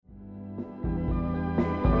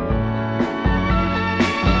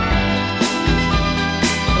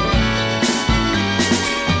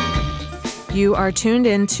You are tuned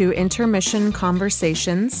into Intermission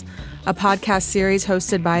Conversations, a podcast series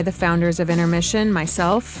hosted by the founders of Intermission,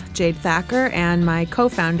 myself, Jade Thacker, and my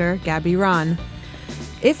co-founder, Gabby Ron.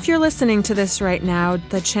 If you're listening to this right now,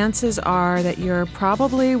 the chances are that you're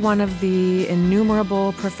probably one of the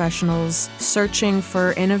innumerable professionals searching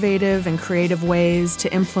for innovative and creative ways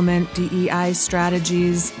to implement DEI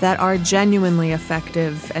strategies that are genuinely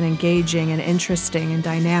effective and engaging and interesting and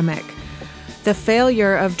dynamic. The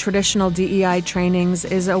failure of traditional DEI trainings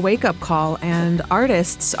is a wake-up call, and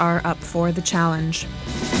artists are up for the challenge.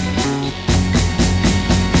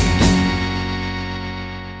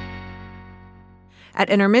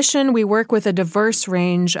 At Intermission, we work with a diverse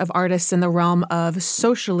range of artists in the realm of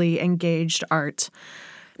socially engaged art,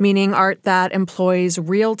 meaning art that employs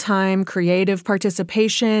real-time creative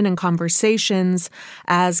participation and conversations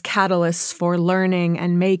as catalysts for learning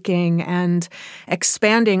and making and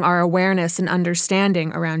expanding our awareness and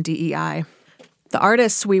understanding around DEI. The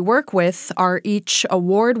artists we work with are each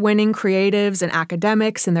award-winning creatives and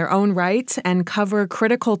academics in their own right and cover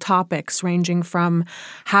critical topics ranging from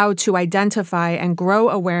how to identify and grow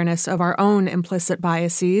awareness of our own implicit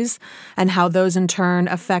biases and how those in turn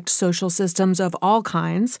affect social systems of all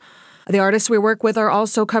kinds. The artists we work with are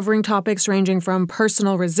also covering topics ranging from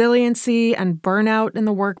personal resiliency and burnout in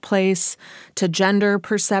the workplace to gender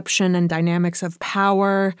perception and dynamics of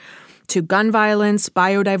power, to gun violence,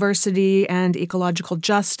 biodiversity, and ecological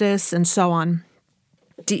justice, and so on.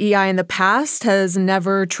 DEI in the past has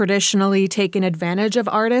never traditionally taken advantage of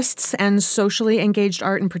artists and socially engaged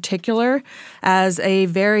art in particular as a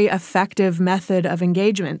very effective method of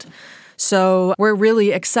engagement. So we're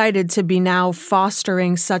really excited to be now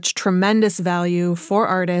fostering such tremendous value for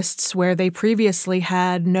artists where they previously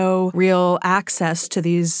had no real access to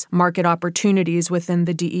these market opportunities within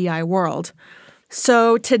the DEI world.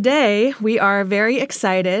 So today, we are very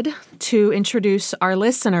excited to introduce our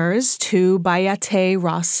listeners to Bayeté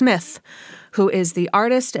Ross-Smith, who is the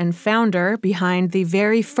artist and founder behind the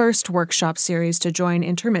very first workshop series to join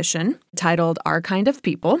Intermission, titled Our Kind of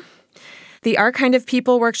People. The Our Kind of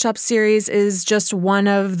People workshop series is just one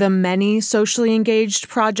of the many socially engaged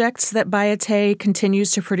projects that Bayeté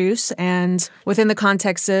continues to produce, and within the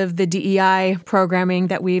context of the DEI programming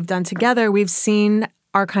that we've done together, we've seen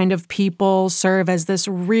Our Kind of People serve as this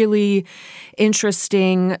really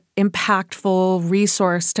interesting, impactful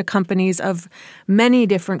resource to companies of many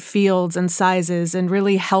different fields and sizes and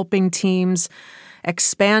really helping teams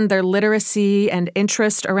expand their literacy and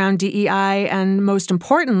interest around DEI and, most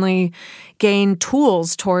importantly, gain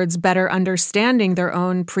tools towards better understanding their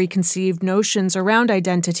own preconceived notions around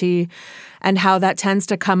identity and how that tends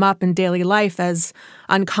to come up in daily life as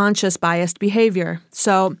unconscious biased behavior.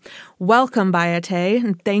 So welcome, Bayeté,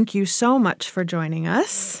 and thank you so much for joining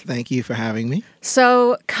us. Thank you for having me.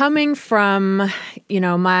 So coming from,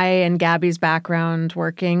 my and Gabby's background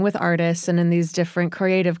working with artists and in these different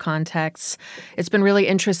creative contexts, it's been really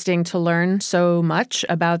interesting to learn so much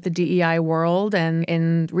about the DEI world and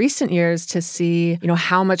in recent years to see,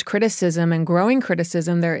 how much criticism and growing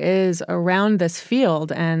criticism there is around this field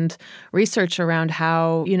and research around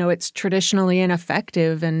how, it's traditionally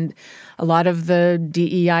ineffective and a lot of the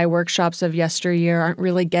DEI workshops of yesteryear aren't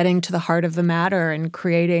really getting to the heart of the matter and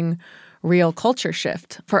creating real culture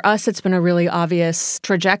shift. For us, it's been a really obvious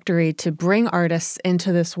trajectory to bring artists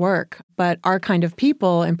into this work, but Our Kind of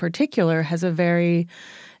People in particular has a very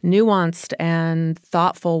nuanced and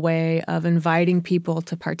thoughtful way of inviting people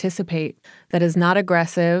to participate that is not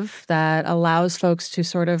aggressive, that allows folks to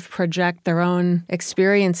sort of project their own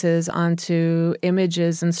experiences onto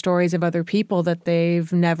images and stories of other people that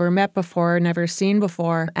they've never met before, never seen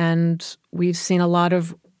before. And we've seen a lot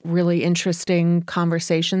of really interesting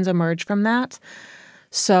conversations emerge from that.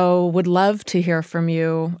 So would love to hear from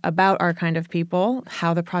you about Our Kind of People,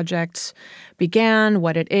 how the project began,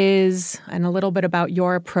 what it is, and a little bit about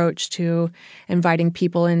your approach to inviting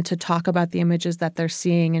people in to talk about the images that they're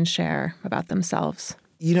seeing and share about themselves.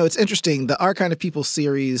 It's interesting. The Our Kind of People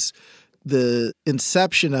series, the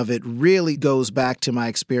inception of it really goes back to my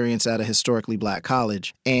experience at a historically Black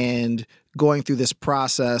college and going through this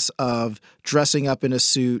process of dressing up in a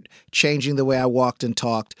suit, changing the way I walked and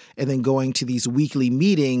talked, and then going to these weekly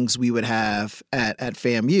meetings we would have at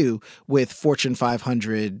FAMU with Fortune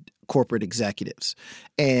 500 corporate executives.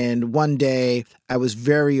 And one day I was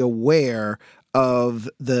very aware of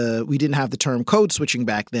we didn't have the term code switching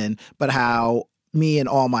back then, but how me and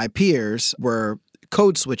all my peers were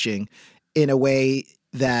code switching in a way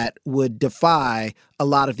that would defy a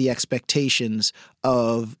lot of the expectations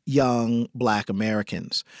of young Black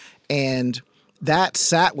Americans. And that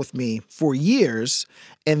sat with me for years.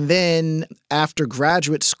 And then after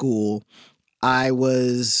graduate school, I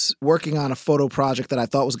was working on a photo project that I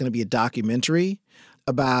thought was going to be a documentary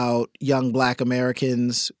about young Black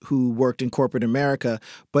Americans who worked in corporate America.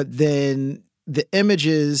 But then the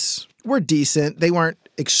images were decent. They weren't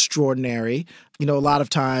extraordinary. A lot of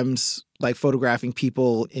times, like photographing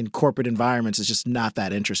people in corporate environments is just not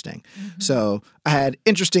that interesting. Mm-hmm. So I had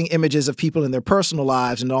interesting images of people in their personal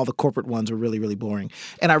lives, and all the corporate ones were really, really boring.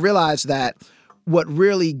 And I realized that what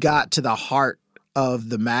really got to the heart of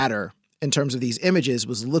the matter in terms of these images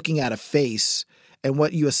was looking at a face and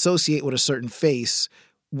what you associate with a certain face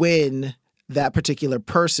when that particular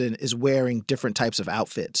person is wearing different types of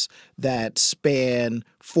outfits that span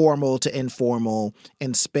formal to informal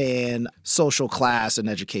and span social class and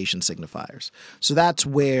education signifiers. So that's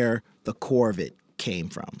where the core of it came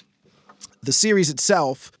from. The series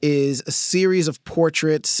itself is a series of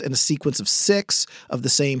portraits in a sequence of 6 of the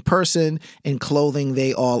same person in clothing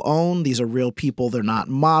they all own. These are real people. They're not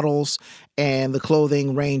models. And the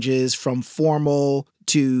clothing ranges from formal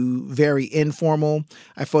to very informal.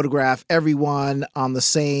 I photograph everyone on the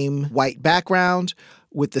same white background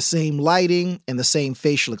with the same lighting and the same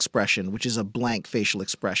facial expression, which is a blank facial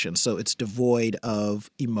expression. So it's devoid of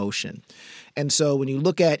emotion. And so when you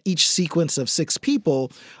look at each sequence of 6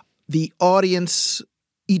 people, the audience,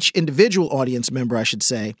 each individual audience member, I should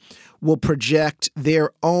say, will project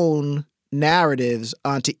their own narratives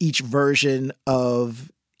onto each version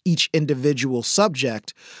of each individual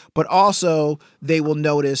subject, but also they will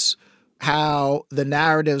notice how the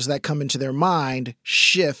narratives that come into their mind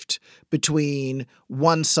shift between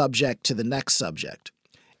one subject to the next subject.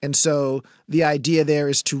 And so the idea there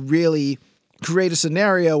is to really create a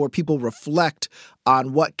scenario where people reflect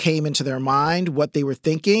on what came into their mind, what they were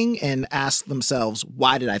thinking, and ask themselves,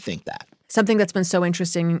 why did I think that? Something that's been so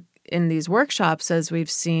interesting in these workshops as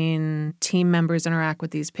we've seen team members interact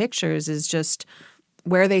with these pictures is just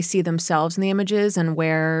where they see themselves in the images and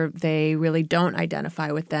where they really don't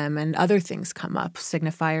identify with them, and other things come up,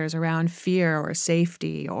 signifiers around fear or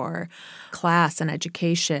safety or class and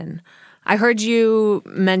education. I heard you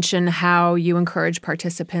mention how you encourage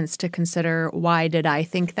participants to consider, why did I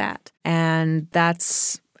think that? And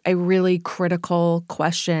that's a really critical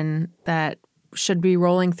question that should be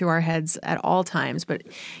rolling through our heads at all times. But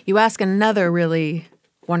you ask another really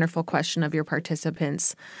wonderful question of your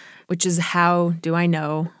participants, which is, how do I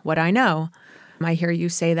know what I know? I hear you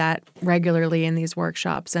say that regularly in these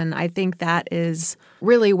workshops. And I think that is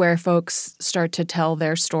really where folks start to tell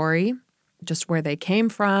their story, just where they came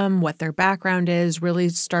from, what their background is, really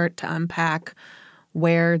start to unpack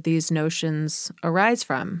where these notions arise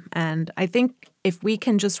from. And I think if we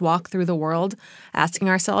can just walk through the world asking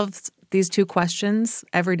ourselves these 2 questions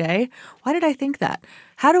every day, why did I think that?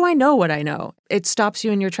 How do I know what I know? It stops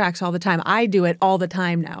you in your tracks all the time. I do it all the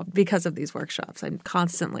time now because of these workshops. I'm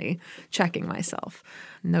constantly checking myself,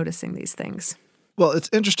 noticing these things. Well, it's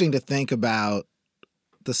interesting to think about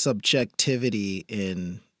the subjectivity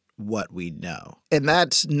in what we know. And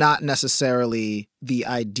that's not necessarily the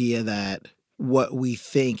idea that what we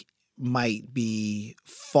think might be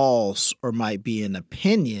false or might be an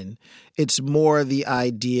opinion. It's more the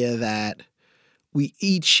idea that we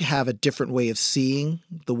each have a different way of seeing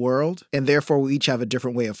the world, and therefore we each have a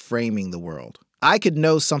different way of framing the world. I could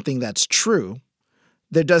know something that's true.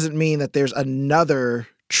 That doesn't mean that there's another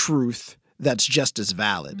truth that's just as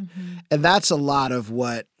valid. Mm-hmm. And that's a lot of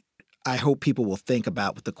what I hope people will think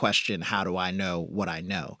about with the question, how do I know what I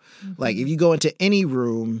know? Mm-hmm. Like if you go into any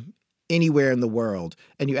room anywhere in the world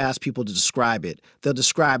and you ask people to describe it, they'll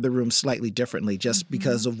describe the room slightly differently just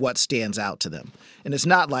because of what stands out to them. And it's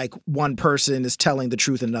not like one person is telling the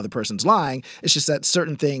truth and another person's lying. It's just that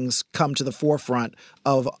certain things come to the forefront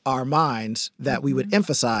of our minds that we would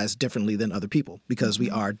emphasize differently than other people because we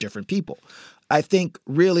are different people. I think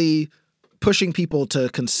really pushing people to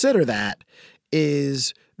consider that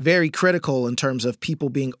is very critical in terms of people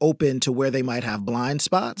being open to where they might have blind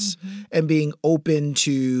spots and being open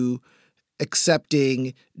to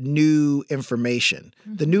accepting new information.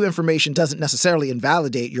 The new information doesn't necessarily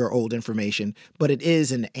invalidate your old information, but it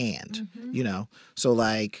is an and, you know? So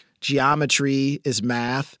like geometry is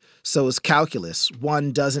math, so is calculus.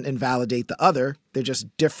 One doesn't invalidate the other. They're just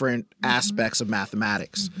different aspects of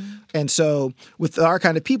mathematics. And so with Our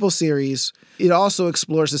Kind of People series, it also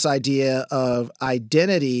explores this idea of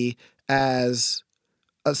identity as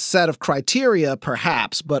a set of criteria,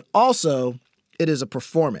 perhaps, but also it is a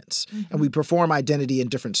performance, and we perform identity in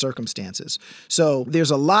different circumstances. So there's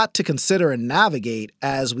a lot to consider and navigate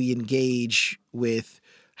as we engage with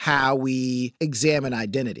how we examine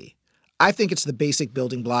identity. I think it's the basic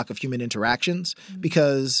building block of human interactions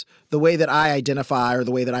because the way that I identify or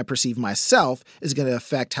the way that I perceive myself is going to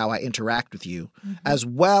affect how I interact with you, as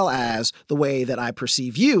well as the way that I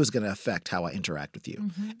perceive you is going to affect how I interact with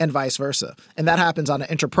you, and vice versa. And that happens on an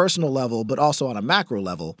interpersonal level, but also on a macro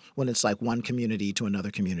level when it's like one community to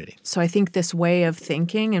another community. So I think this way of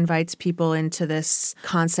thinking invites people into this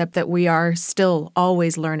concept that we are still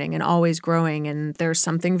always learning and always growing, and there's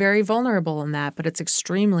something very vulnerable in that, but it's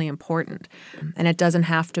extremely important. And it doesn't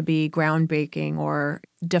have to be groundbreaking or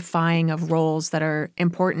defying of roles that are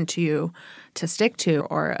important to you to stick to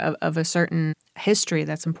or of a certain history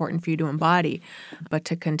that's important for you to embody, but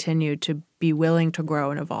to continue to be willing to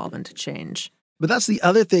grow and evolve and to change. But that's the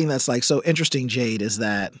other thing that's like so interesting, Jade, is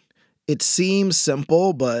that it seems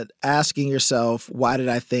simple, but asking yourself, why did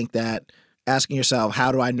I think that? Asking yourself,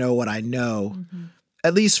 how do I know what I know?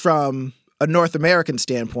 At least from a North American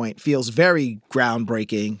standpoint, feels very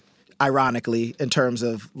groundbreaking, ironically, in terms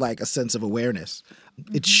of like a sense of awareness.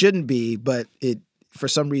 It shouldn't be, but for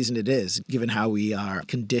some reason it is, given how we are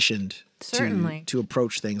conditioned to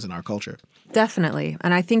approach things in our culture. Definitely.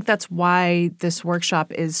 And I think that's why this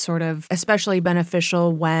workshop is sort of especially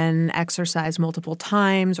beneficial when exercised multiple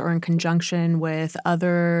times or in conjunction with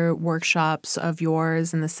other workshops of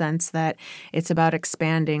yours, in the sense that it's about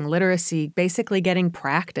expanding literacy, basically getting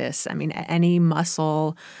practice. I mean, any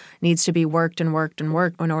muscle needs to be worked and worked and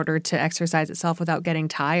worked in order to exercise itself without getting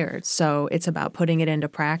tired. So it's about putting it into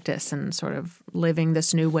practice and sort of living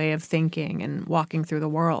this new way of thinking and walking through the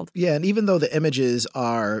world. Yeah, and even though the images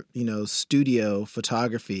are, studio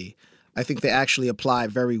photography, I think they actually apply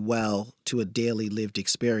very well to a daily lived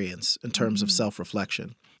experience in terms of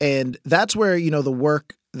self-reflection. And that's where, the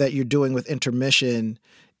work that you're doing with Intermission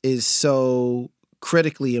is so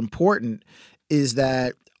critically important, is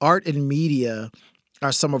that art and media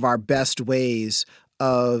are some of our best ways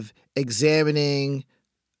of examining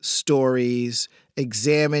stories,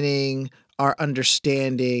 examining our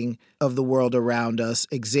understanding of the world around us,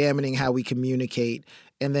 examining how we communicate,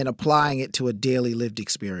 and then applying it to a daily lived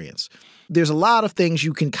experience. There's a lot of things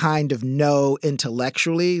you can kind of know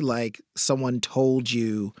intellectually, like someone told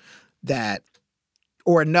you that,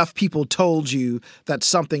 or enough people told you that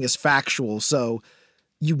something is factual, so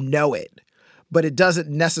you know it. But it doesn't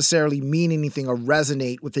necessarily mean anything or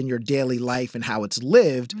resonate within your daily life and how it's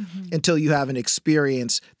lived until you have an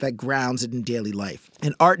experience that grounds it in daily life.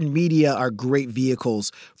 And art and media are great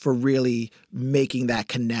vehicles for really making that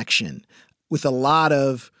connection. With a lot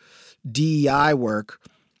of DEI work,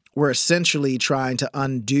 we're essentially trying to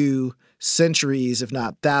undo centuries, if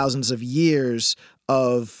not thousands of years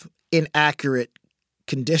of inaccurate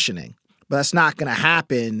conditioning. But that's not going to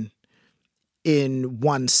happen in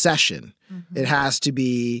one session. It has to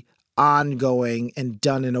be ongoing and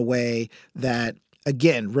done in a way that,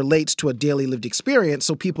 again, relates to a daily lived experience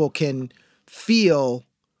so people can feel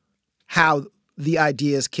how the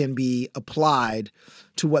ideas can be applied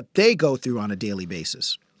to what they go through on a daily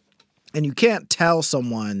basis. And you can't tell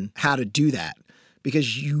someone how to do that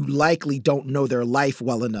because you likely don't know their life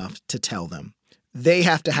well enough to tell them. They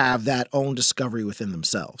have to have that own discovery within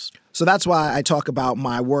themselves. So that's why I talk about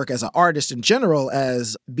my work as an artist in general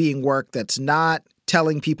as being work that's not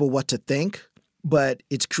telling people what to think, but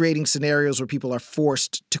it's creating scenarios where people are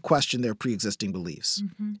forced to question their pre-existing beliefs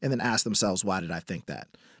and then ask themselves, why did I think that?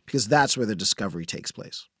 Because that's where the discovery takes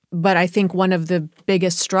place. But I think one of the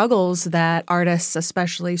biggest struggles that artists,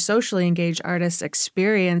 especially socially engaged artists,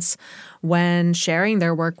 experience when sharing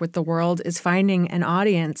their work with the world is finding an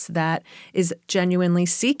audience that is genuinely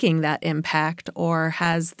seeking that impact or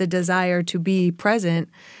has the desire to be present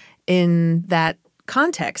in that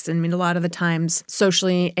context. I mean, a lot of the times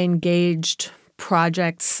socially engaged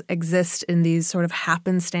projects exist in these sort of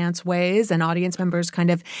happenstance ways, and audience members kind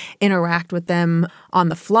of interact with them on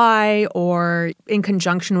the fly or in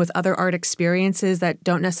conjunction with other art experiences that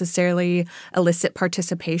don't necessarily elicit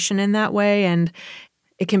participation in that way. And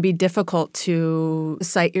it can be difficult to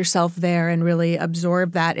cite yourself there and really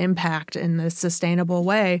absorb that impact in a sustainable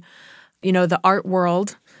way. The art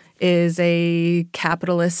world is a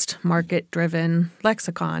capitalist, market-driven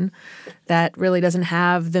lexicon that really doesn't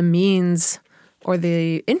have the means or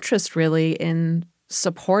the interest really in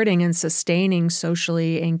supporting and sustaining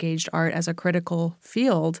socially engaged art as a critical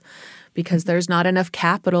field because there's not enough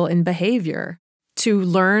capital in behavior. To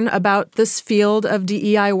learn about this field of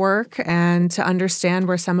DEI work and to understand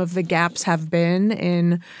where some of the gaps have been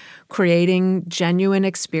in creating genuine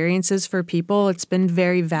experiences for people, it's been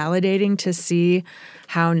very validating to see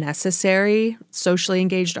how necessary socially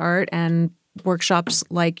engaged art and workshops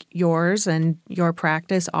like yours and your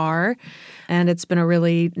practice are. And it's been a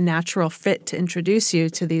really natural fit to introduce you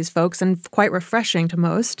to these folks and quite refreshing to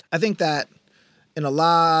most. I think that in a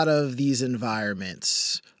lot of these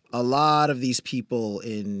environments, a lot of these people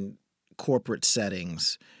in corporate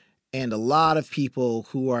settings, and a lot of people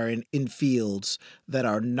who are in fields that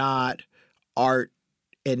are not art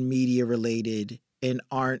and media related and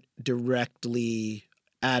aren't directly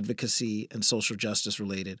advocacy and social justice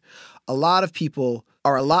related. A lot of people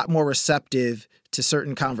are a lot more receptive to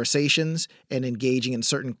certain conversations and engaging in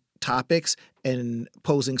certain topics and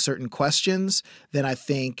posing certain questions than I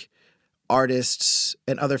think artists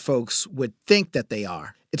and other folks would think that they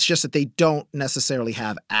are. It's just that they don't necessarily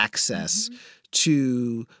have access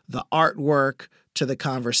to the artwork, to the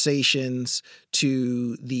conversations,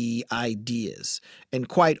 to the ideas. And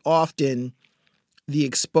quite often, the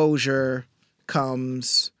exposure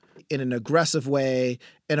comes in an aggressive way,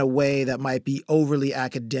 in a way that might be overly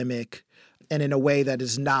academic, and in a way that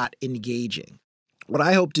is not engaging. What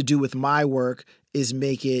I hope to do with my work is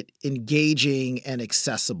make it engaging and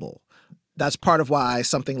accessible. That's part of why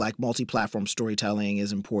something like multi-platform storytelling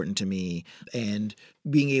is important to me, and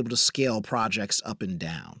being able to scale projects up and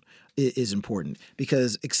down is important,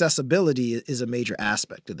 because accessibility is a major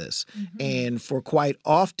aspect of this. And for quite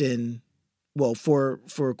often, well, for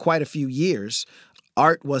quite a few years,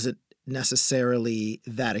 art wasn't necessarily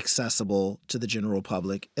that accessible to the general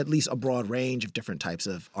public, at least a broad range of different types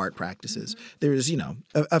of art practices. There's,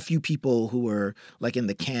 a few people who were like in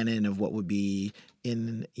the canon of what would be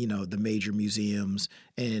in, the major museums,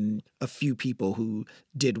 and a few people who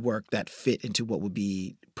did work that fit into what would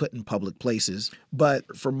be put in public places.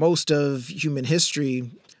 But for most of human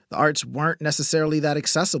history, the arts weren't necessarily that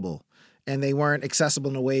accessible, and they weren't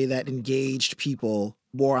accessible in a way that engaged people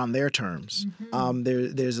more on their terms.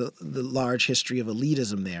 There's the large history of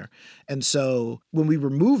elitism there. And so when we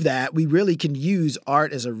remove that, we really can use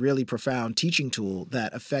art as a really profound teaching tool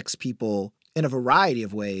that affects people in a variety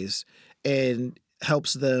of ways and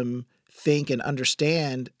helps them think and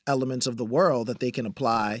understand elements of the world that they can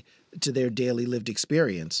apply to their daily lived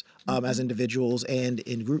experience as individuals and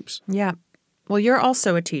in groups. Yeah. Well, you're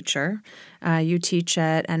also a teacher. You teach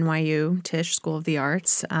at NYU Tisch School of the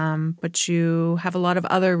Arts, but you have a lot of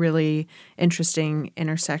other really interesting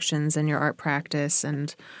intersections in your art practice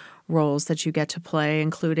and roles that you get to play,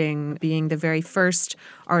 including being the very first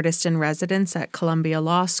artist in residence at Columbia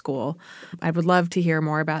Law School. I would love to hear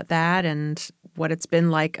more about that and what it's been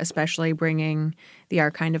like, especially bringing the Our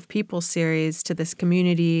Kind of People series to this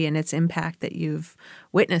community and its impact that you've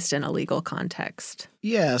witnessed in a legal context.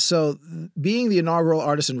 Yeah, so being the inaugural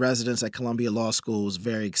artist in residence at Columbia Law School was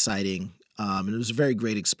very exciting. And it was a very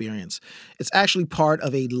great experience. It's actually part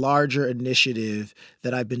of a larger initiative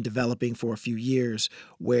that I've been developing for a few years,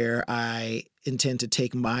 where I intend to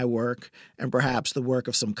take my work and perhaps the work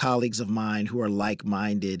of some colleagues of mine who are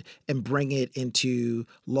like-minded and bring it into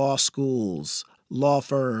law schools, law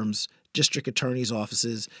firms, district attorneys'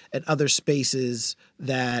 offices, and other spaces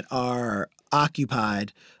that are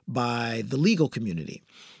occupied by the legal community.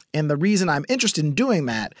 And the reason I'm interested in doing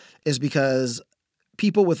that is because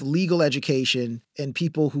people with legal education and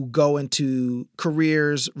people who go into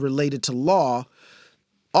careers related to law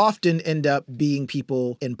often end up being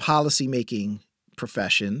people in policymaking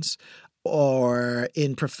professions or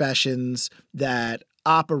in professions that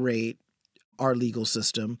operate our legal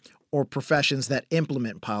system, or professions that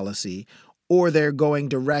implement policy, or they're going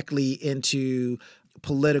directly into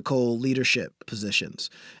political leadership positions.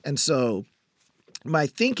 And so my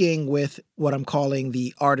thinking with what I'm calling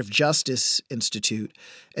the Art of Justice Institute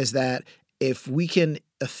is that if we can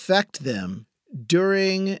affect them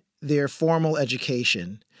during their formal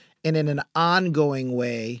education and in an ongoing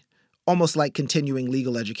way, almost like continuing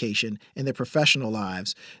legal education in their professional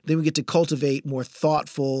lives, then we get to cultivate more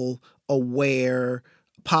thoughtful, aware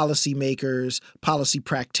policymakers, policy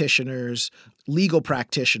practitioners, legal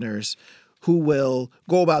practitioners who will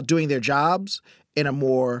go about doing their jobs in a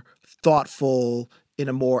more thoughtful, in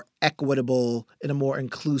a more equitable, in a more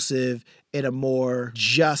inclusive, in a more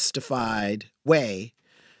justified way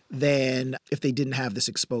than if they didn't have this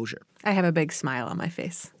exposure. I have a big smile on my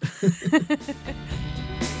face.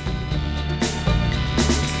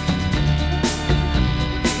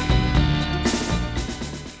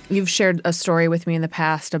 You've shared a story with me in the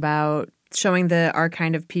past about showing the Our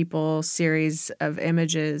Kind of People series of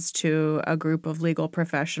images to a group of legal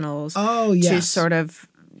professionals. Oh, yes. To sort of,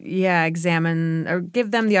 examine or give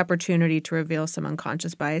them the opportunity to reveal some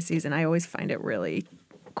unconscious biases. And I always find it really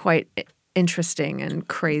quite interesting and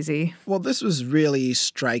crazy. Well, this was really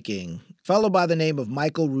striking. A fellow by the name of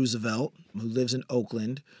Michael Roosevelt, who lives in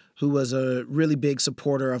Oakland, who was a really big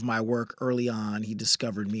supporter of my work early on. He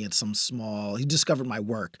discovered my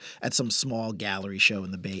work at some small gallery show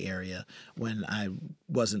in the Bay Area when I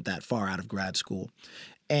wasn't that far out of grad school.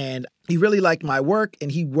 And he really liked my work,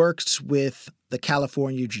 and he works with the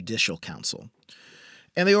California Judicial Council.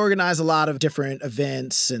 And they organize a lot of different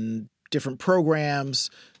events and different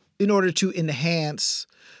programs in order to enhance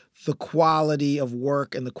the quality of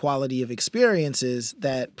work and the quality of experiences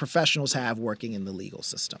that professionals have working in the legal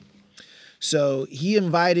system. So he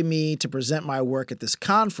invited me to present my work at this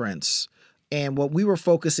conference, and what we were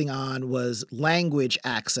focusing on was language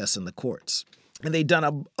access in the courts. And they'd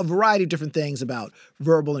done a variety of different things about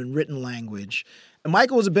verbal and written language. And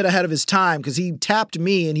Michael was a bit ahead of his time because he tapped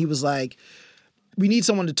me and he was like, we need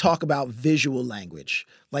someone to talk about visual language.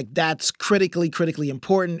 Like, that's critically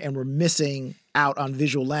important, and we're missing out on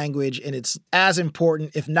visual language, and it's as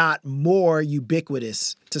important, if not more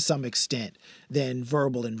ubiquitous to some extent than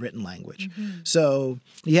verbal and written language. So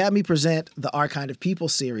he had me present the Our Kind of People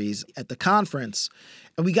series at the conference,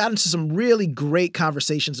 and we got into some really great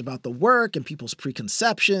conversations about the work and people's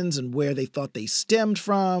preconceptions and where they thought they stemmed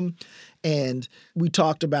from. And we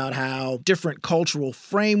talked about how different cultural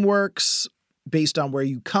frameworks based on where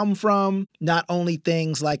you come from, not only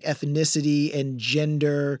things like ethnicity and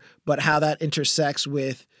gender, but how that intersects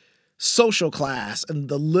with social class and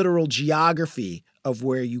the literal geography of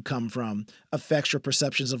where you come from affects your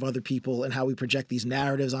perceptions of other people and how we project these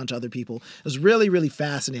narratives onto other people. It was really, really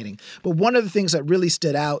fascinating. But one of the things that really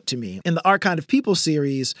stood out to me in the Our Kind of People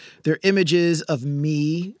series, there are images of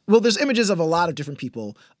me. Well, there's images of a lot of different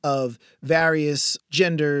people of various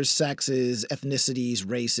genders, sexes, ethnicities,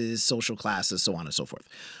 races, social classes, so on and so forth.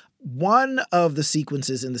 One of the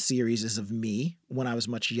sequences in the series is of me when I was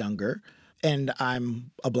much younger, and I'm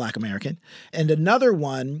a Black American. And another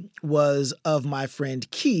one was of my friend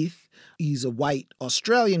Keith. He's a white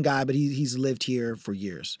Australian guy, but he's lived here for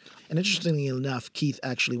years. And interestingly enough, Keith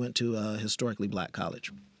actually went to a historically Black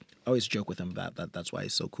college. I always joke with him about that. That's why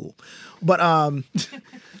he's so cool. But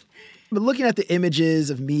but looking at the images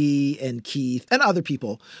of me and Keith and other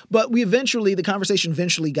people, but the conversation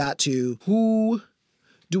eventually got to who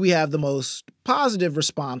do we have the most positive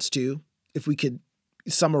response to, if we could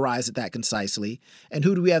summarize it that concisely, and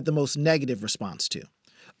who do we have the most negative response to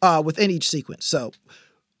within each sequence. So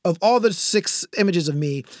of all the 6 images of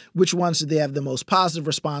me, which ones did they have the most positive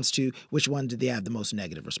response to? Which one did they have the most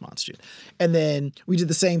negative response to? And then we did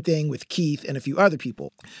the same thing with Keith and a few other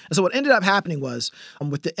people. And so what ended up happening was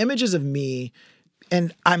with the images of me,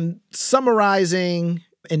 and I'm summarizing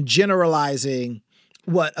and generalizing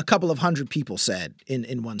what a couple of hundred people said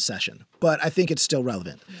in one session, but I think it's still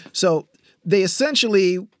relevant. So they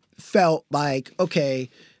essentially felt like, okay,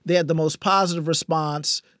 they had the most positive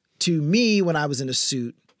response to me when I was in a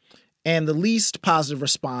suit, and the least positive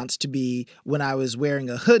response to be when I was wearing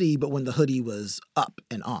a hoodie, but when the hoodie was up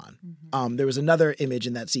and on. There was another image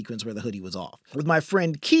in that sequence where the hoodie was off. With my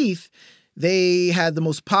friend Keith, they had the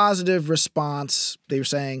most positive response, they were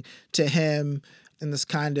saying, to him in this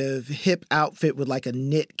kind of hip outfit with like a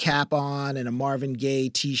knit cap on and a Marvin Gaye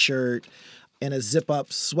t-shirt and a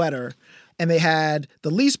zip-up sweater. And they had the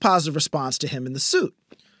least positive response to him in the suit.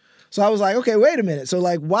 So I was like, okay, wait a minute. So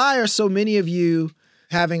like, why are so many of you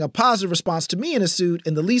having a positive response to me in a suit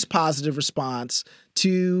and the least positive response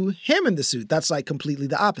to him in the suit? That's like completely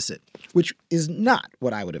the opposite, which is not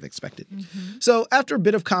what I would have expected. So after a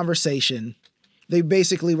bit of conversation, they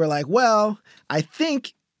basically were like, well, I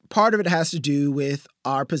think part of it has to do with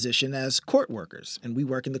our position as court workers, and we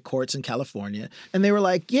work in the courts in California. And they were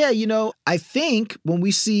like, yeah, I think when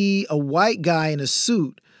we see a white guy in a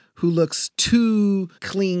suit who looks too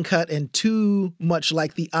clean cut and too much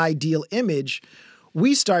like the ideal image,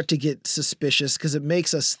 we start to get suspicious because it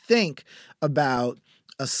makes us think about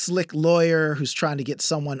a slick lawyer who's trying to get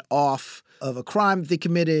someone off of a crime that they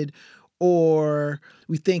committed, or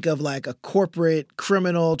we think of like a corporate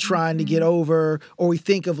criminal trying to get over, or we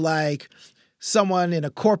think of like someone in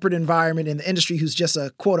a corporate environment in the industry who's just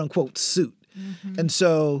a quote unquote suit. And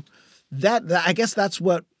so that I guess that's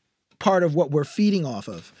what part of what we're feeding off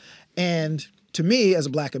of. And to me, as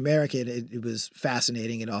a Black American, it was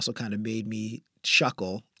fascinating. It also kind of made me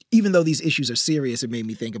chuckle. Even though these issues are serious, it made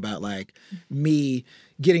me think about like me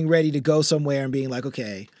getting ready to go somewhere and being like,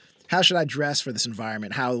 okay, how should I dress for this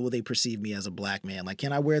environment? How will they perceive me as a Black man? Like,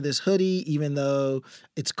 can I wear this hoodie even though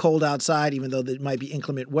it's cold outside, even though it might be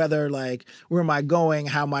inclement weather? Like, where am I going?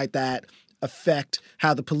 How might that affect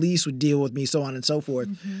how the police would deal with me, so on and so forth?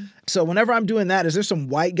 So whenever I'm doing that, is there some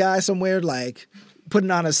white guy somewhere like putting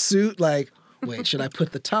on a suit? Like, wait, should I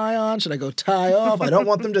put the tie on? Should I go tie off? I don't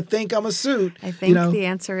want them to think I'm a suit. I think the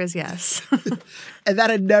answer is yes. And that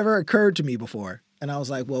had never occurred to me before. And I was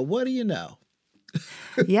like, well, what do you know?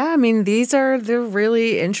 Yeah, I mean, these are the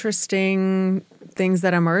really interesting things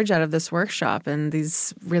that emerge out of this workshop, and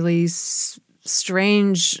these really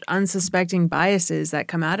strange, unsuspecting biases that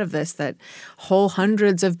come out of this that whole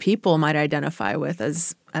hundreds of people might identify with,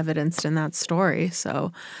 as evidenced in that story.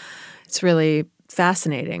 So it's really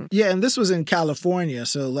fascinating. Yeah, and this was in California.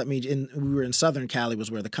 So we were in Southern Cali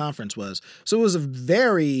was where the conference was. So it was a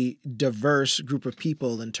very diverse group of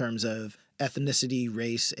people in terms of ethnicity,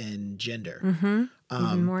 race, and gender. Mm-hmm.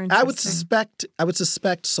 Even more interesting. I would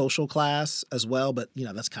suspect social class as well, but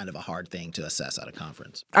that's kind of a hard thing to assess at a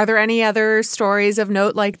conference. Are there any other stories of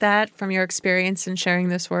note like that from your experience in sharing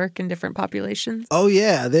this work in different populations? Oh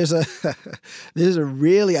yeah, there's a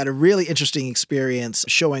really interesting experience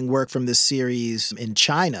showing work from this series in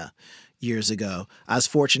China years ago. I was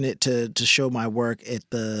fortunate to show my work at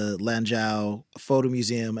the Lanzhou Photo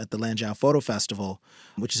Museum at the Lanzhou Photo Festival,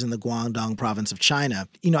 which is in the Guangdong province of China.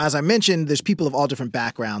 As I mentioned, there's people of all different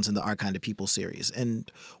backgrounds in the Our Kind of People series.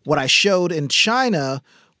 And what I showed in China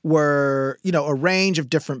were, a range of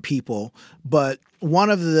different people. But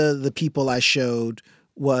one of the people I showed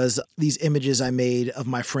was these images I made of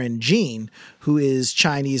my friend Jean, who is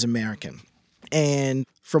Chinese American. And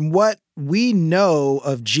from what we know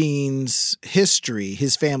of Jean's history,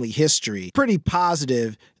 his family history, pretty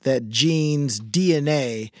positive that Jean's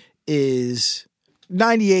DNA is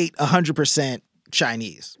 100%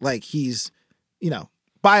 Chinese. Like he's,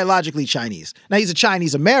 biologically Chinese. Now he's a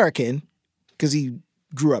Chinese American because he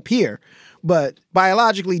grew up here, but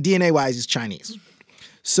biologically, DNA-wise, he's Chinese.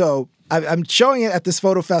 So I'm showing it at this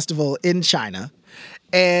photo festival in China.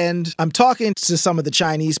 And I'm talking to some of the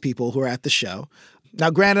Chinese people who are at the show. Now,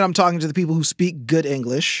 granted, I'm talking to the people who speak good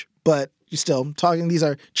English, but still, these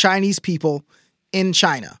are Chinese people in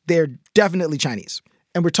China. They're definitely Chinese.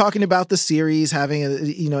 And we're talking about the series, having an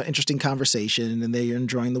interesting conversation, and they're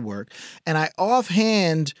enjoying the work. And I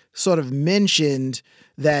offhand sort of mentioned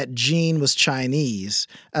that Jean was Chinese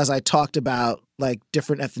as I talked about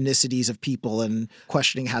different ethnicities of people and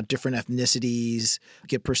questioning how different ethnicities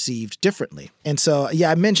get perceived differently. And so,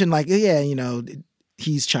 I mentioned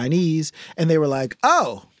he's Chinese. And they were like,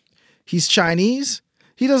 oh, he's Chinese?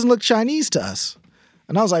 He doesn't look Chinese to us.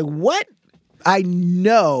 And I was like, what? I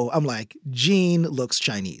know, I'm like, Jean looks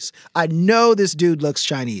Chinese. I know this dude looks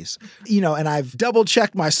Chinese, and I've double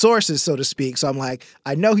checked my sources, so to speak. So I'm like,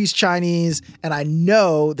 I know he's Chinese and I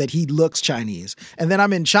know that he looks Chinese. And then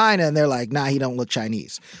I'm in China and they're like, nah, he don't look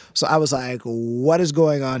Chinese. So I was like, what is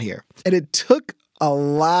going on here? And it took a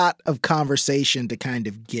lot of conversation to kind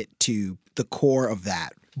of get to the core of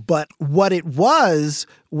that. But what it was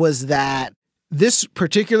that this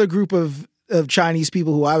particular group of Chinese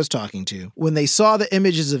people who I was talking to, when they saw the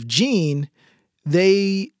images of Jean,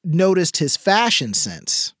 they noticed his fashion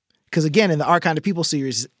sense. Because again, in the Our Kind of People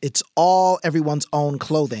series, it's all everyone's own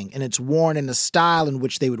clothing, and it's worn in a style in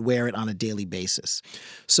which they would wear it on a daily basis.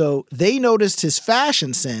 So they noticed his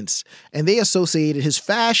fashion sense, and they associated his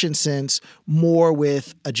fashion sense more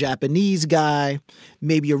with a Japanese guy,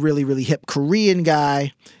 maybe a really, really hip Korean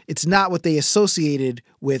guy. It's not what they associated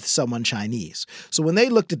with someone Chinese. So when they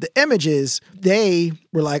looked at the images, they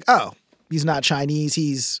were like, oh, he's not Chinese,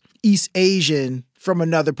 he's East Asian from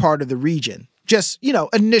another part of the region. Just,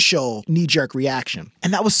 initial knee-jerk reaction.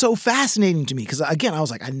 And that was so fascinating to me because, again, I was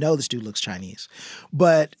like, I know this dude looks Chinese.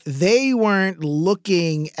 But they weren't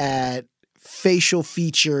looking at facial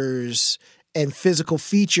features and physical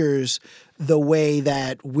features the way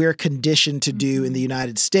that we're conditioned to do in the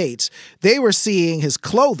United States. They were seeing his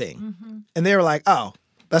clothing, and they were like, oh,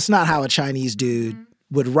 that's not how a Chinese dude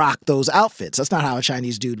would rock those outfits. That's not how a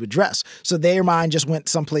Chinese dude would dress. So their mind just went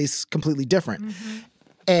someplace completely different.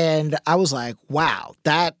 And I was like, wow,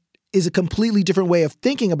 that is a completely different way of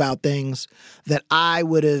thinking about things that I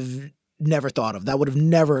would have never thought of. That would have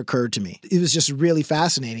never occurred to me. It was just really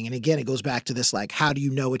fascinating. And again, it goes back to this, how do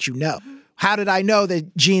you know what you know? How did I know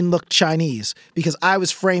that Jean looked Chinese? Because I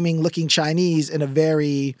was framing looking Chinese in a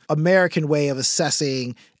very American way of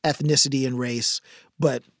assessing ethnicity and race.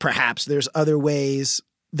 But perhaps there's other ways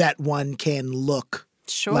that one can look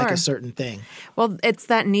like a certain thing. Well, it's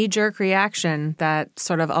that knee-jerk reaction that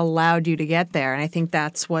sort of allowed you to get there. And I think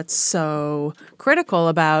that's what's so critical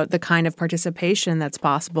about the kind of participation that's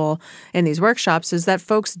possible in these workshops is that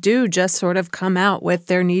folks do just sort of come out with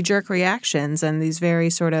their knee-jerk reactions and these very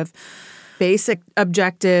sort of basic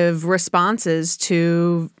objective responses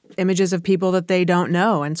to images of people that they don't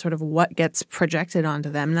know and sort of what gets projected onto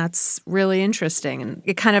them. That's really interesting. And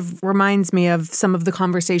it kind of reminds me of some of the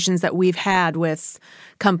conversations that we've had with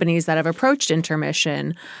companies that have approached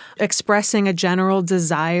intermission, expressing a general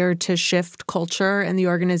desire to shift culture in the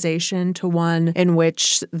organization to one in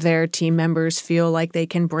which their team members feel like they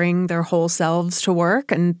can bring their whole selves to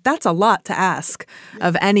work. And that's a lot to ask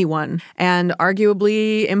of anyone, and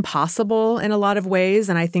arguably impossible in a lot of ways.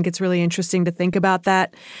 And I think it's really interesting to think about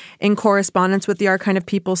that in correspondence with the Our Kind of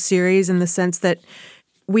People series, in the sense that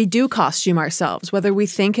we do costume ourselves, whether we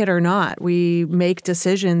think it or not. We make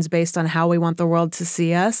decisions based on how we want the world to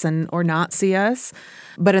see us or not see us.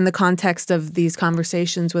 But in the context of these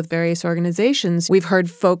conversations with various organizations, we've heard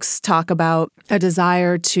folks talk about a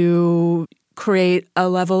desire to create a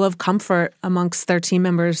level of comfort amongst their team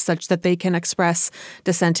members such that they can express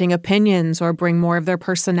dissenting opinions or bring more of their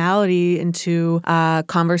personality into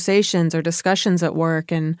conversations or discussions at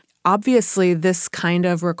work. And obviously, this kind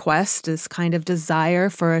of request, this kind of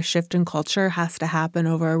desire for a shift in culture has to happen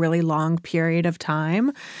over a really long period of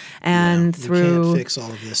time. And you can't fix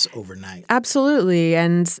all of this overnight. Absolutely.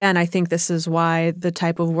 And I think this is why the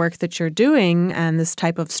type of work that you're doing and this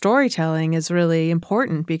type of storytelling is really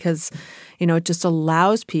important, because, it just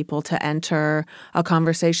allows people to enter a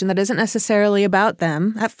conversation that isn't necessarily about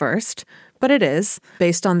them at first, but it is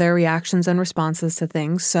based on their reactions and responses to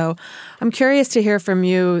things. So I'm curious to hear from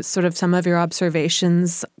you sort of some of your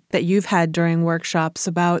observations that you've had during workshops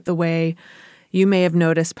about the way you may have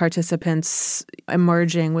noticed participants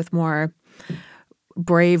emerging with more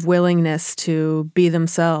brave willingness to be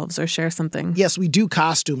themselves or share something. Yes, we do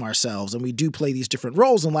costume ourselves and we do play these different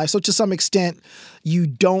roles in life. So to some extent, you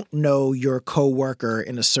don't know your coworker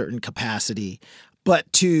in a certain capacity.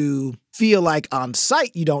 But to feel like on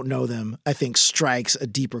site you don't know them, I think strikes a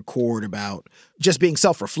deeper chord about just being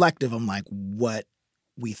self-reflective on like what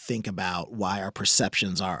we think about, why our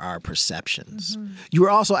perceptions are our perceptions. Mm-hmm. You were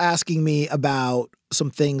also asking me about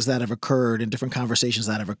some things that have occurred and different conversations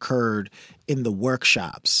that have occurred in the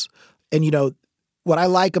workshops. And, what I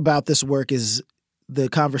like about this work is the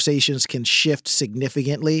conversations can shift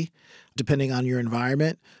significantly depending on your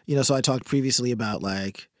environment. So I talked previously about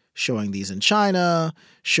like showing these in China,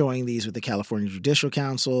 showing these with the California Judicial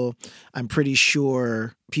Council. I'm pretty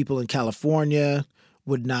sure people in California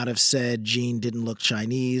would not have said Jean didn't look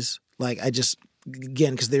Chinese.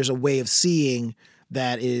 Again, because there's a way of seeing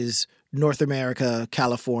that is North America,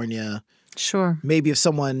 California. Sure. Maybe if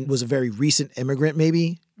someone was a very recent immigrant,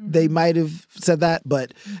 maybe they might have said that,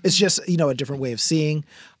 but it's just, a different way of seeing.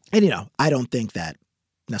 And, I don't think that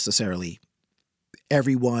necessarily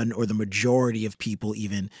everyone or the majority of people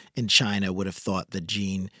even in China would have thought that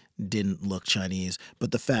Jean didn't look Chinese.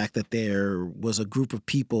 But the fact that there was a group of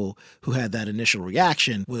people who had that initial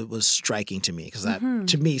reaction was striking to me, because that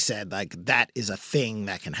to me said like that is a thing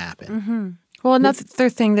that can happen. Mm-hmm. Well,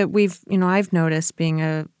 another thing that I've noticed being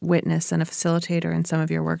a witness and a facilitator in some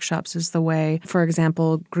of your workshops is the way, for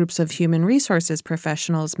example, groups of human resources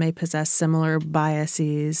professionals may possess similar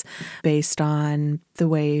biases based on the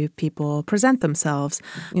way people present themselves.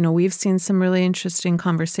 We've seen some really interesting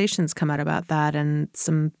conversations come out about that, and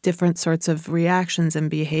some different sorts of reactions and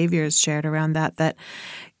behaviors shared around that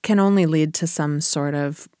can only lead to some sort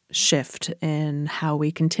of shift in how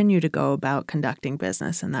we continue to go about conducting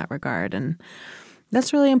business in that regard. And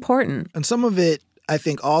that's really important. And some of it, I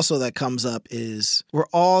think also that comes up is we're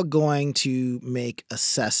all going to make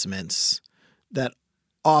assessments that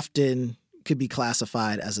often could be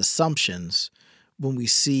classified as assumptions when we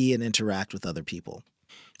see and interact with other people.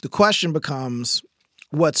 The question becomes,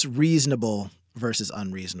 what's reasonable versus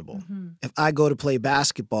unreasonable? Mm-hmm. If I go to play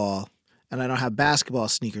basketball and I don't have basketball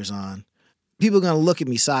sneakers on, people are going to look at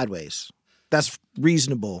me sideways. That's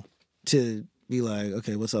reasonable to be like,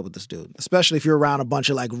 okay, what's up with this dude? Especially if you're around a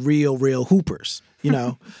bunch of like real hoopers,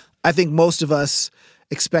 I think most of us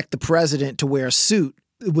expect the president to wear a suit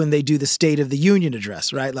when they do the State of the Union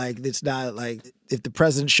address, right? Like, it's not like if the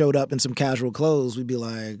president showed up in some casual clothes, we'd be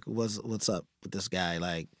like, what's up with this guy?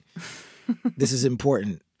 Like, this is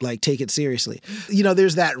important. Like, take it seriously.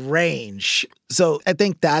 There's that range. So I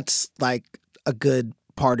think that's like a good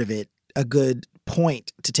part of it. A good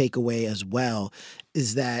point to take away as well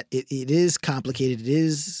is that it is complicated. It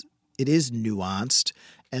is nuanced.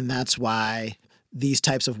 And that's why these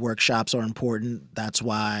types of workshops are important. That's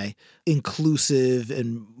why inclusive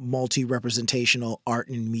and multi-representational art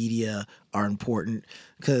and media are important,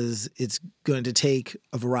 because it's going to take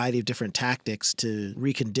a variety of different tactics to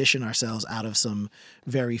recondition ourselves out of some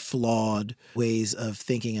very flawed ways of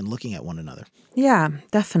thinking and looking at one another. Yeah,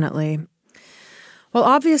 definitely. Well,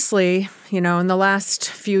 obviously, in the last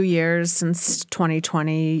few years since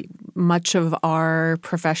 2020, much of our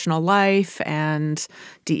professional life and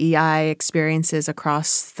DEI experiences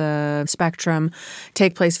across the spectrum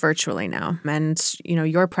take place virtually now. And,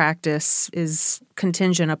 your practice is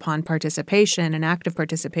contingent upon participation and active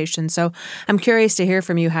participation. So I'm curious to hear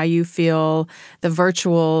from you how you feel the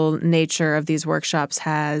virtual nature of these workshops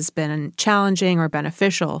has been challenging or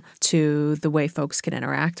beneficial to the way folks can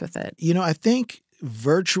interact with it. I think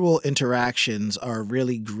virtual interactions are a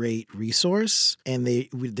really great resource, and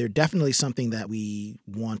they're definitely something that we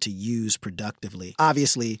want to use productively.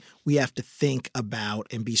 Obviously, we have to think about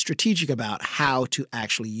and be strategic about how to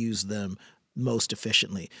actually use them most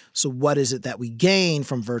efficiently. So what is it that we gain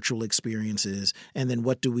from virtual experiences, and then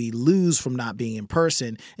what do we lose from not being in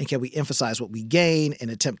person, and can we emphasize what we gain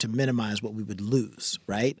and attempt to minimize what we would lose,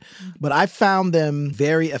 right? Mm-hmm. But I found them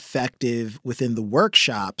very effective within the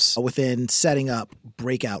workshops, within setting up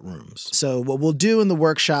breakout rooms. So what we'll do in the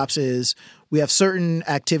workshops is we have certain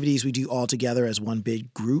activities we do all together as one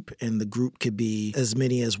big group, and the group could be as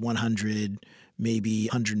many as 100, maybe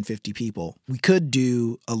 150 people. We could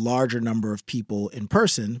do a larger number of people in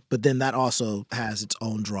person, but then that also has its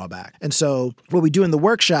own drawback. And so what we do in the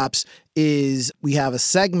workshops is we have a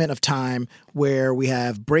segment of time where we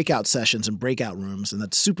have breakout sessions and breakout rooms, and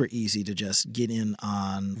that's super easy to just get in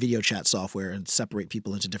on video chat software and separate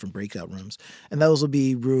people into different breakout rooms. And those will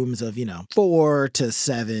be rooms of, 4 to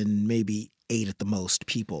 7, maybe 8 at the most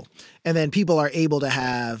people. And then people are able to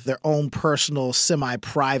have their own personal,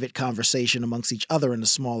 semi-private conversation amongst each other in a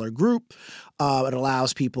smaller group. It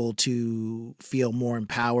allows people to feel more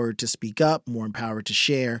empowered to speak up, more empowered to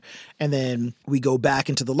share. And then we go back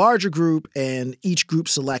into the larger group, and each group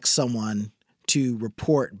selects someone to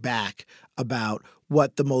report back about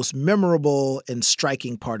what the most memorable and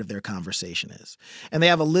striking part of their conversation is. And they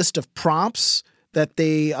have a list of prompts that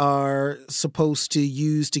they are supposed to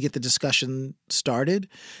use to get the discussion started.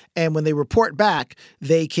 And when they report back,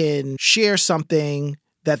 they can share something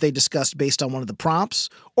that they discussed based on one of the prompts,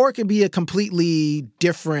 or it can be a completely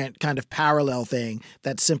different kind of parallel thing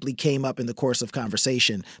that simply came up in the course of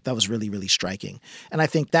conversation that was really, really striking. And I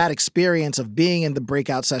think that experience of being in the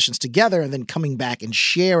breakout sessions together and then coming back and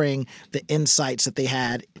sharing the insights that they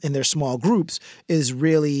had in their small groups is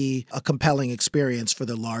really a compelling experience for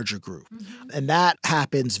the larger group. Mm-hmm. And that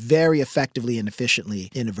happens very effectively and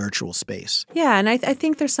efficiently in a virtual space. Yeah, and I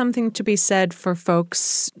think there's something to be said for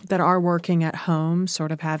folks that are working at home,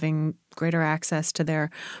 sort of having greater access to their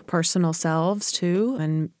personal selves too,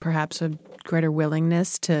 and perhaps a greater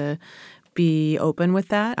willingness to be open with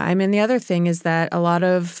that. I mean, the other thing is that a lot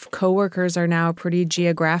of coworkers are now pretty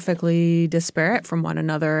geographically disparate from one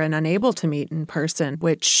another and unable to meet in person,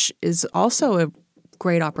 which is also a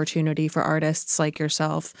great opportunity for artists like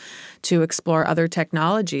yourself to explore other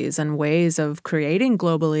technologies and ways of creating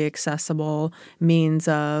globally accessible means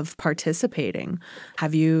of participating.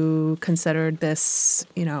 Have you considered this,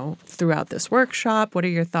 throughout this workshop? What are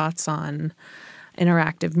your thoughts on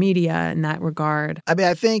interactive media in that regard? I mean,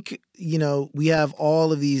 I think, we have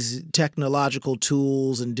all of these technological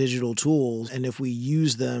tools and digital tools, and if we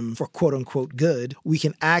use them for quote unquote good, we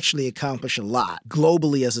can actually accomplish a lot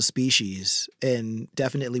globally as a species and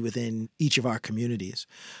definitely within each of our communities.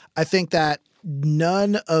 I think that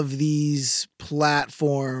none of these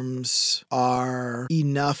platforms are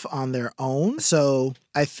enough on their own. So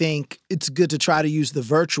I think it's good to try to use the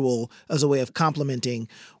virtual as a way of complementing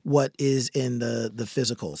what is in the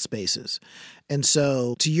physical spaces. And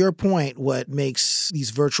so to your point, what makes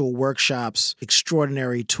these virtual workshops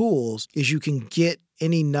extraordinary tools is you can get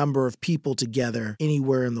any number of people together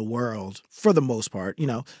anywhere in the world, for the most part,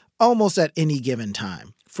 almost at any given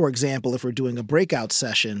time. For example, if we're doing a breakout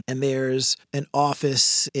session and there's an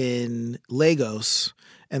office in Lagos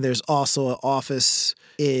and there's also an office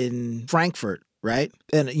in Frankfurt, right?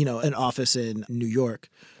 And, an office in New York,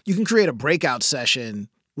 you can create a breakout session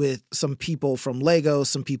with some people from Lagos,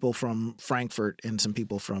 some people from Frankfurt, and some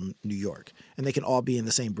people from New York. And they can all be in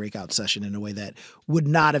the same breakout session in a way that would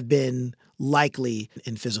not have been likely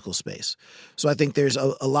in physical space. So I think there's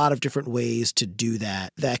a lot of different ways to do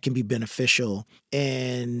that can be beneficial.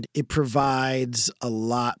 And it provides a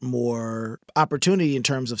lot more opportunity in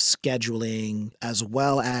terms of scheduling, as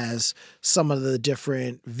well as some of the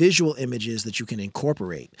different visual images that you can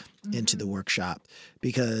incorporate into the workshop.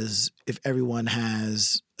 Because if everyone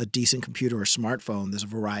has a decent computer or smartphone, there's a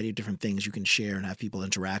variety of different things you can share and have people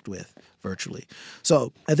interact with virtually.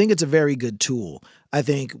 So I think it's a very good tool. I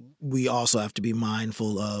think we also have to be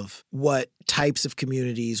mindful of what types of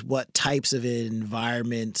communities, what types of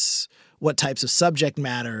environments, what types of subject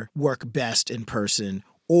matter work best in person,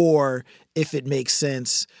 or if it makes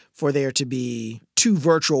sense for there to be 2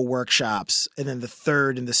 virtual workshops and then the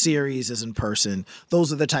third in the series is in person.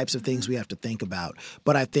 Those are the types of things we have to think about.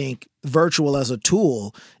 But I think virtual as a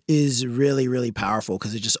tool is really, really powerful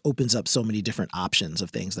because it just opens up so many different options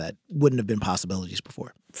of things that wouldn't have been possibilities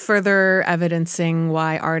before. Further evidencing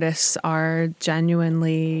why artists are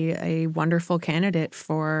genuinely a wonderful candidate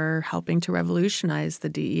for helping to revolutionize the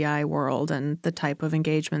DEI world and the type of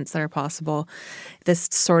engagements that are possible. This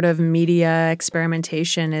sort of media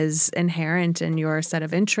experimentation is inherent in your set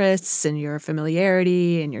of interests, in your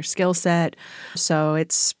familiarity, in your skill set. So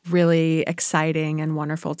it's really exciting and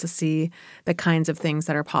wonderful to see the kinds of things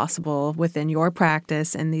that are possible within your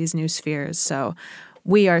practice in these new spheres. So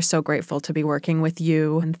we are so grateful to be working with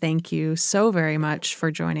you, and thank you so very much for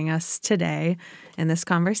joining us today in this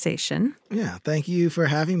conversation. Yeah, thank you for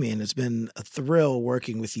having me, and it's been a thrill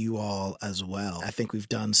working with you all as well. I think we've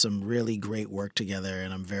done some really great work together,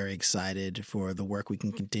 and I'm very excited for the work we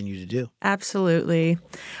can continue to do. Absolutely.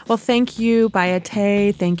 Well, thank you,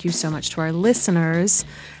 Bayeté. Thank you so much to our listeners.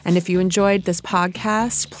 And if you enjoyed this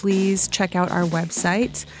podcast, please check out our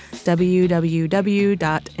website,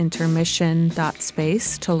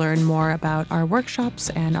 www.intermission.space, to learn more about our workshops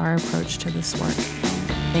and our approach to this work.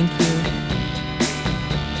 Thank you.